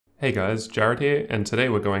Hey guys, Jared here, and today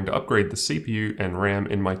we're going to upgrade the CPU and RAM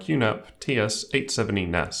in my QNAP TS-870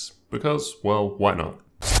 NAS, because, well, why not?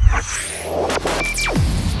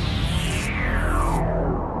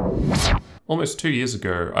 Almost 2 years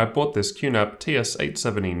ago, I bought this QNAP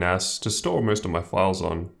TS-870 NAS to store most of my files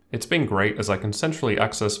on. It's been great as I can centrally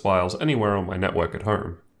access files anywhere on my network at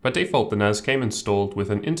home. By default, the NAS came installed with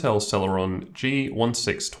an Intel Celeron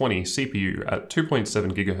G1620 CPU at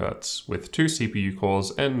 2.7 GHz, with 2 CPU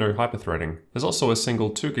cores and no hyperthreading. There's also a single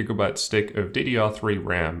 2GB stick of DDR3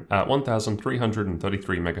 RAM at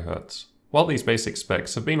 1333 MHz. While these basic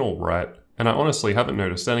specs have been alright, and I honestly haven't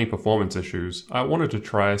noticed any performance issues, I wanted to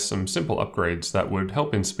try some simple upgrades that would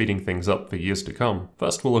help in speeding things up for years to come.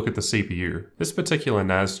 First, we'll look at the CPU. This particular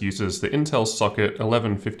NAS uses the Intel socket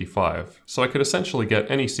 1155, so I could essentially get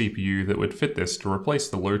any CPU that would fit this to replace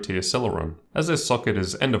the low-tier Celeron. As this socket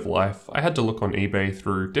is end of life, I had to look on eBay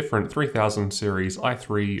through different 3000 series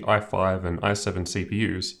i3, i5, and i7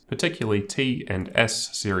 CPUs, particularly T and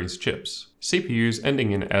S series chips. CPUs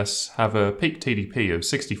ending in S have a peak TDP of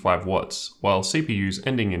 65 watts, while CPUs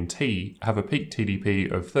ending in T have a peak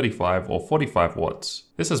TDP of 35 or 45 watts.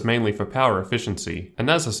 This is mainly for power efficiency. A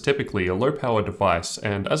NAS is typically a low power device,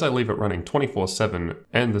 and as I leave it running 24/7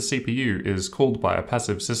 and the CPU is cooled by a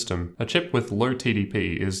passive system, a chip with low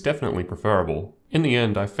TDP is definitely preferable. In the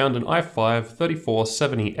end, I found an i5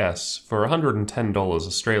 3470S for $110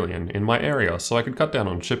 Australian in my area so I could cut down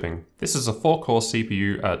on shipping. This is a 4-core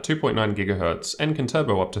CPU at 2.9 GHz and can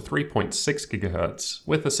turbo up to 3.6 GHz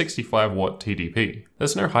with a 65 watt TDP.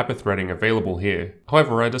 There's no hyperthreading available here.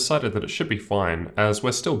 However, I decided that it should be fine as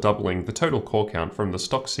we're still doubling the total core count from the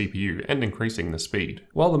stock CPU and increasing the speed.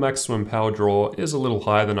 While the maximum power draw is a little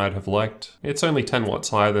higher than I'd have liked, it's only 10 watts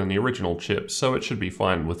higher than the original chip, so it should be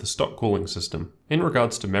fine with the stock cooling system. In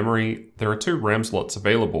regards to memory, there are 2 RAM slots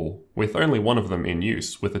available, with only one of them in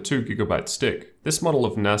use with a 2GB stick. This model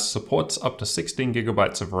of NAS supports up to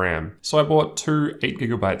 16GB of RAM, so I bought 2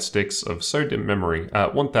 8GB sticks of SODIMM memory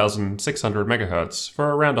at 1600 MHz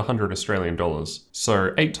for around 100 Australian dollars,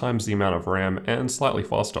 so 8 times the amount of RAM and slightly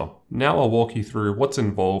faster. Now I'll walk you through what's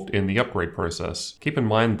involved in the upgrade process. Keep in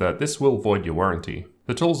mind that this will void your warranty.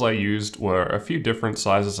 The tools I used were a few different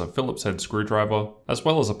sizes of Phillips head screwdriver, as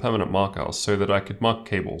well as a permanent marker so that I could mark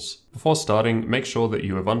cables. Before starting, make sure that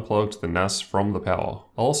you have unplugged the NAS from the power.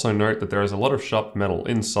 I'll also note that there is a lot of sharp metal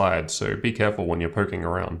inside, so be careful when you're poking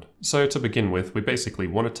around. So to begin with, we basically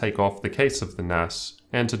want to take off the case of the NAS.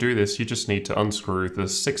 And to do this, you just need to unscrew the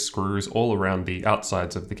 6 screws all around the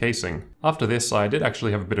outsides of the casing. After this, I did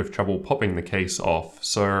actually have a bit of trouble popping the case off,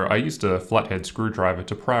 so I used a flathead screwdriver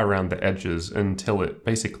to pry around the edges until it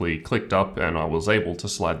basically clicked up and I was able to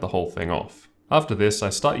slide the whole thing off. After this, I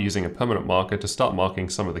start using a permanent marker to start marking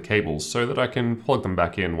some of the cables so that I can plug them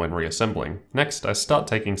back in when reassembling. Next, I start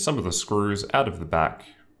taking some of the screws out of the back,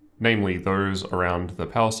 namely those around the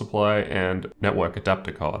power supply and network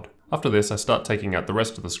adapter card. After this, I start taking out the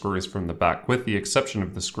rest of the screws from the back, with the exception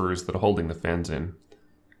of the screws that are holding the fans in.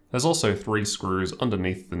 There's also 3 screws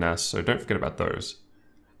underneath the NAS, so don't forget about those.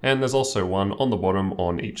 And there's also one on the bottom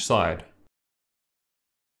on each side.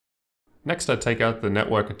 Next, I take out the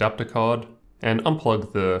network adapter card and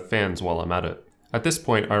unplug the fans while I'm at it. At this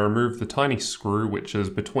point, I remove the tiny screw which is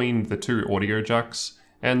between the 2 audio jacks,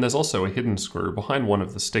 and there's also a hidden screw behind one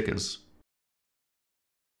of the stickers.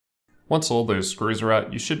 Once all those screws are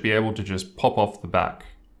out, you should be able to just pop off the back.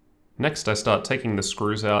 Next, I start taking the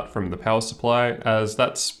screws out from the power supply, as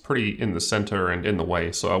that's pretty in the center and in the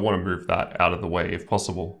way, so I want to move that out of the way if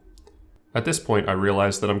possible. At this point, I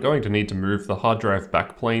realize that I'm going to need to move the hard drive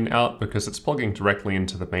backplane out because it's plugging directly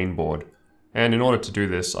into the main board. And in order to do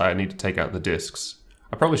this, I need to take out the discs.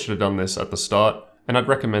 I probably should have done this at the start, and I'd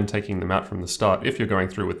recommend taking them out from the start if you're going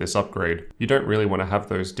through with this upgrade. You don't really want to have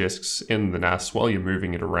those discs in the NAS while you're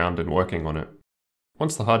moving it around and working on it.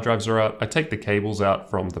 Once the hard drives are out, I take the cables out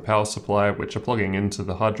from the power supply which are plugging into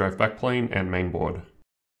the hard drive backplane and mainboard.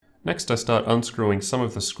 Next, I start unscrewing some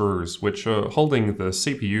of the screws which are holding the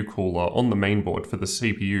CPU cooler on the mainboard for the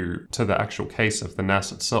CPU to the actual case of the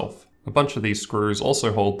NAS itself. A bunch of these screws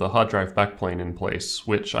also hold the hard drive backplane in place,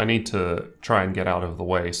 which I need to try and get out of the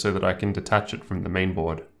way so that I can detach it from the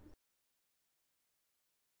mainboard.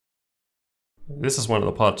 This is one of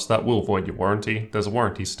the parts that will void your warranty. There's a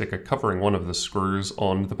warranty sticker covering one of the screws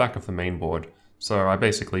on the back of the mainboard, so I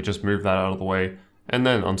basically just move that out of the way and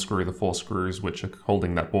then unscrew the 4 screws which are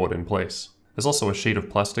holding that board in place. There's also a sheet of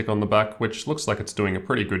plastic on the back which looks like it's doing a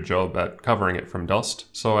pretty good job at covering it from dust,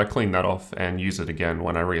 so I clean that off and use it again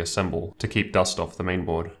when I reassemble to keep dust off the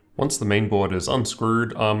mainboard. Once the mainboard is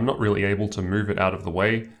unscrewed, I'm not really able to move it out of the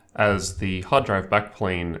way as the hard drive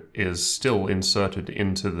backplane is still inserted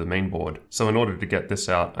into the mainboard. So in order to get this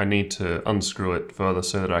out, I need to unscrew it further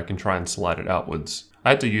so that I can try and slide it outwards. I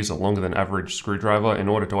had to use a longer than average screwdriver in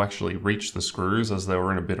order to actually reach the screws, as they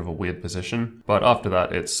were in a bit of a weird position, but after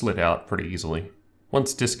that it slid out pretty easily.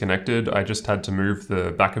 Once disconnected, I just had to move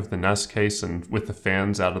the back of the NAS case and with the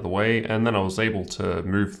fans out of the way, and then I was able to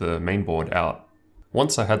move the mainboard out.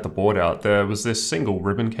 Once I had the board out, there was this single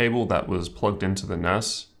ribbon cable that was plugged into the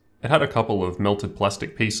NAS. It had a couple of melted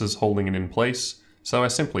plastic pieces holding it in place, so I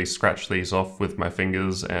simply scratched these off with my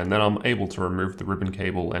fingers, and then I'm able to remove the ribbon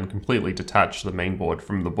cable and completely detach the mainboard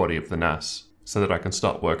from the body of the NAS, so that I can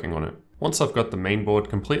start working on it. Once I've got the mainboard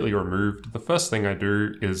completely removed, the first thing I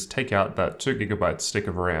do is take out that 2GB stick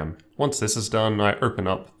of RAM. Once this is done, I open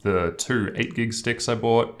up the two 8GB sticks I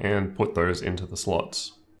bought and put those into the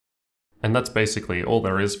slots. And that's basically all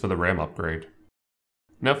there is for the RAM upgrade.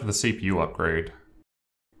 Now for the CPU upgrade.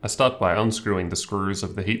 I start by unscrewing the screws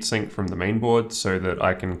of the heatsink from the mainboard so that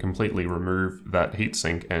I can completely remove that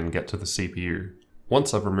heatsink and get to the CPU.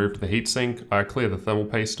 Once I've removed the heatsink, I clear the thermal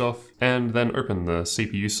paste off, and then open the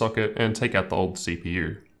CPU socket and take out the old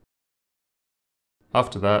CPU.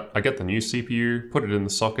 After that, I get the new CPU, put it in the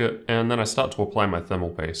socket, and then I start to apply my thermal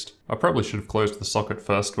paste. I probably should have closed the socket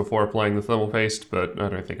first before applying the thermal paste, but I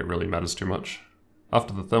don't think it really matters too much.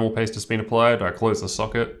 After the thermal paste has been applied, I close the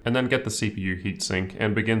socket, and then get the CPU heatsink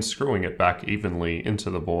and begin screwing it back evenly into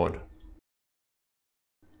the board.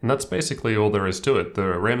 And that's basically all there is to it.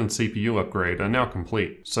 The RAM and CPU upgrade are now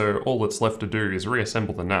complete, so all that's left to do is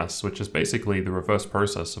reassemble the NAS, which is basically the reverse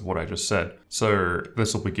process of what I just said. So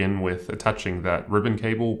this will begin with attaching that ribbon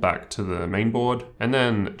cable back to the mainboard, and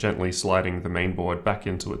then gently sliding the mainboard back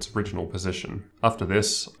into its original position. After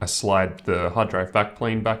this, I slide the hard drive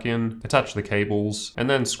backplane back in, attach the cables, and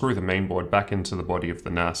then screw the mainboard back into the body of the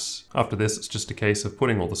NAS. After this, it's just a case of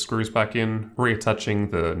putting all the screws back in, reattaching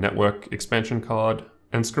the network expansion card,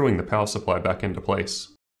 and screwing the power supply back into place.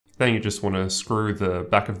 Then you just want to screw the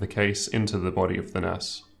back of the case into the body of the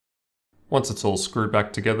NAS. Once it's all screwed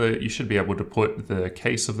back together, you should be able to put the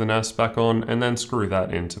case of the NAS back on and then screw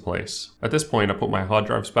that into place. At this point, I put my hard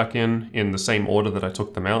drives back in the same order that I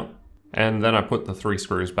took them out, and then I put the 3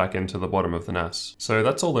 screws back into the bottom of the NAS. So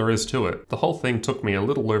that's all there is to it. The whole thing took me a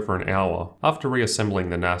little over an hour. After reassembling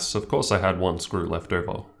the NAS, of course I had one screw left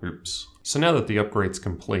over. Oops. So now that the upgrade's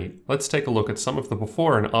complete, let's take a look at some of the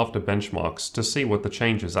before and after benchmarks to see what the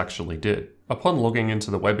changes actually did. Upon logging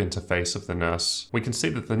into the web interface of the NAS, we can see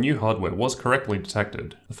that the new hardware was correctly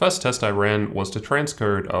detected. The first test I ran was to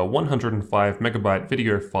transcode a 105 megabyte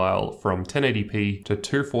video file from 1080p to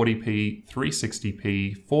 240p,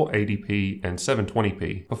 360p, 480p, and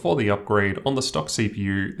 720p. Before the upgrade, on the stock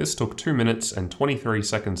CPU, this took 2 minutes and 23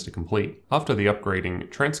 seconds to complete. After the upgrading,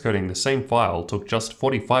 transcoding the same file took just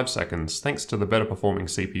 45 seconds thanks to the better performing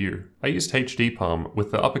CPU. I used HDPalm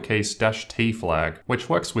with the uppercase -T flag, which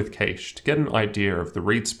works with cache, to get an idea of the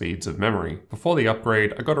read speeds of memory. Before the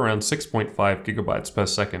upgrade, I got around 6.5 gigabytes per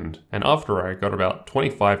second, and after I got about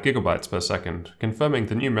 25 gigabytes per second, confirming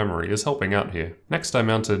the new memory is helping out here. Next I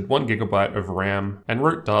mounted 1 gigabyte of RAM and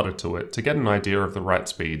wrote data to it to get an idea of the write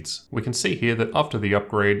speeds. We can see here that after the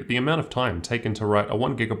upgrade, the amount of time taken to write a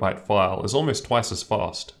 1 gigabyte file is almost twice as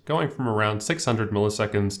fast, going from around 600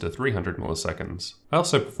 milliseconds to 300 milliseconds. I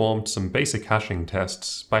also performed some basic hashing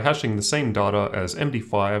tests by hashing the same data as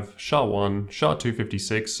MD5, SHA-1,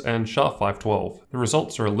 SHA-256, and SHA-512. The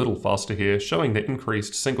results are a little faster here, showing the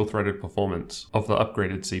increased single-threaded performance of the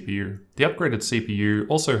upgraded CPU. The upgraded CPU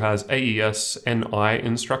also has AES-NI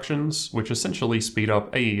instructions, which essentially speed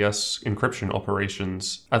up AES encryption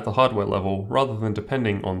operations at the hardware level rather than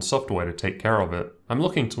depending on software to take care of it. I'm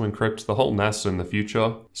looking to encrypt the whole NAS in the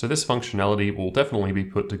future, so this functionality will definitely be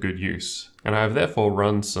put to good use, and I have therefore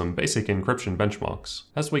run some basic encryption benchmarks.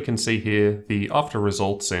 As we can see here, the after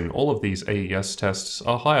results in all of these AES tests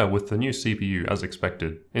are higher with the new CPU as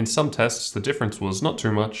expected. In some tests the difference was not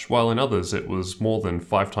too much, while in others it was more than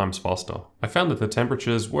 5 times faster. I found that the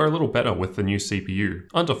temperatures were a little better with the new CPU.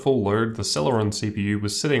 Under full load, the Celeron CPU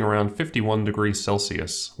was sitting around 51 degrees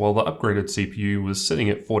Celsius, while the upgraded CPU was sitting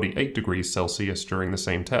at 48 degrees Celsius during the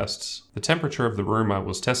same tests. The temperature of the room I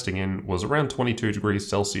was testing in was around 22 degrees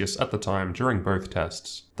Celsius at the time during both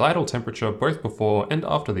tests. The idle temperature both before and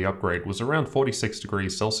after the upgrade was around 46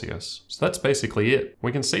 degrees Celsius. So that's basically it.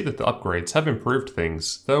 We can see that the upgrades have improved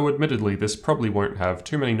things, though admittedly this probably won't have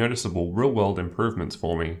too many noticeable real-world improvements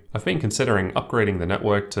for me. I've been considering upgrading the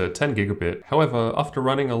network to 10 gigabit, however, after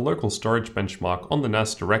running a local storage benchmark on the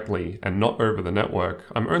NAS directly and not over the network,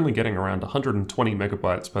 I'm only getting around 120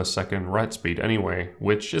 megabytes per second write speed anyway. anyway,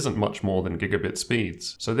 which isn't much more than gigabit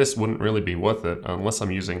speeds, so this wouldn't really be worth it unless I'm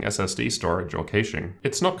using SSD storage or caching.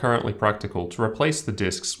 It's not currently practical to replace the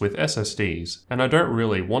disks with SSDs, and I don't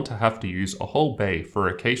really want to have to use a whole bay for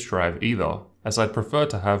a cache drive either, as I'd prefer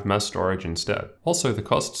to have mass storage instead. Also, the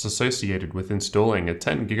costs associated with installing a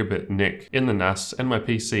 10 gigabit NIC in the NAS and my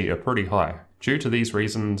PC are pretty high. Due to these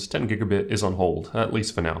reasons, 10 gigabit is on hold, at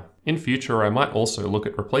least for now. In future, I might also look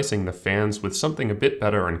at replacing the fans with something a bit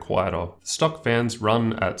better and quieter. Stock fans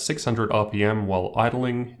run at 600 RPM while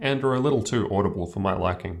idling and are a little too audible for my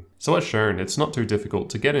liking. So as shown, it's not too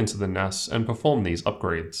difficult to get into the NAS and perform these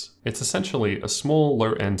upgrades. It's essentially a small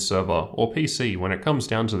low-end server, or PC, when it comes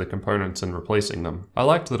down to the components and replacing them. I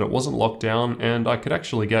liked that it wasn't locked down, and I could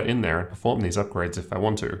actually get in there and perform these upgrades if I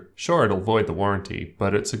want to. Sure, it'll void the warranty,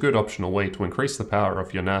 but it's a good optional way to increase the power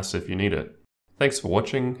of your NAS if you need it. Thanks for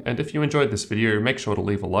watching, and if you enjoyed this video, make sure to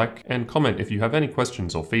leave a like and comment if you have any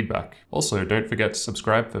questions or feedback. Also, don't forget to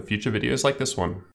subscribe for future videos like this one.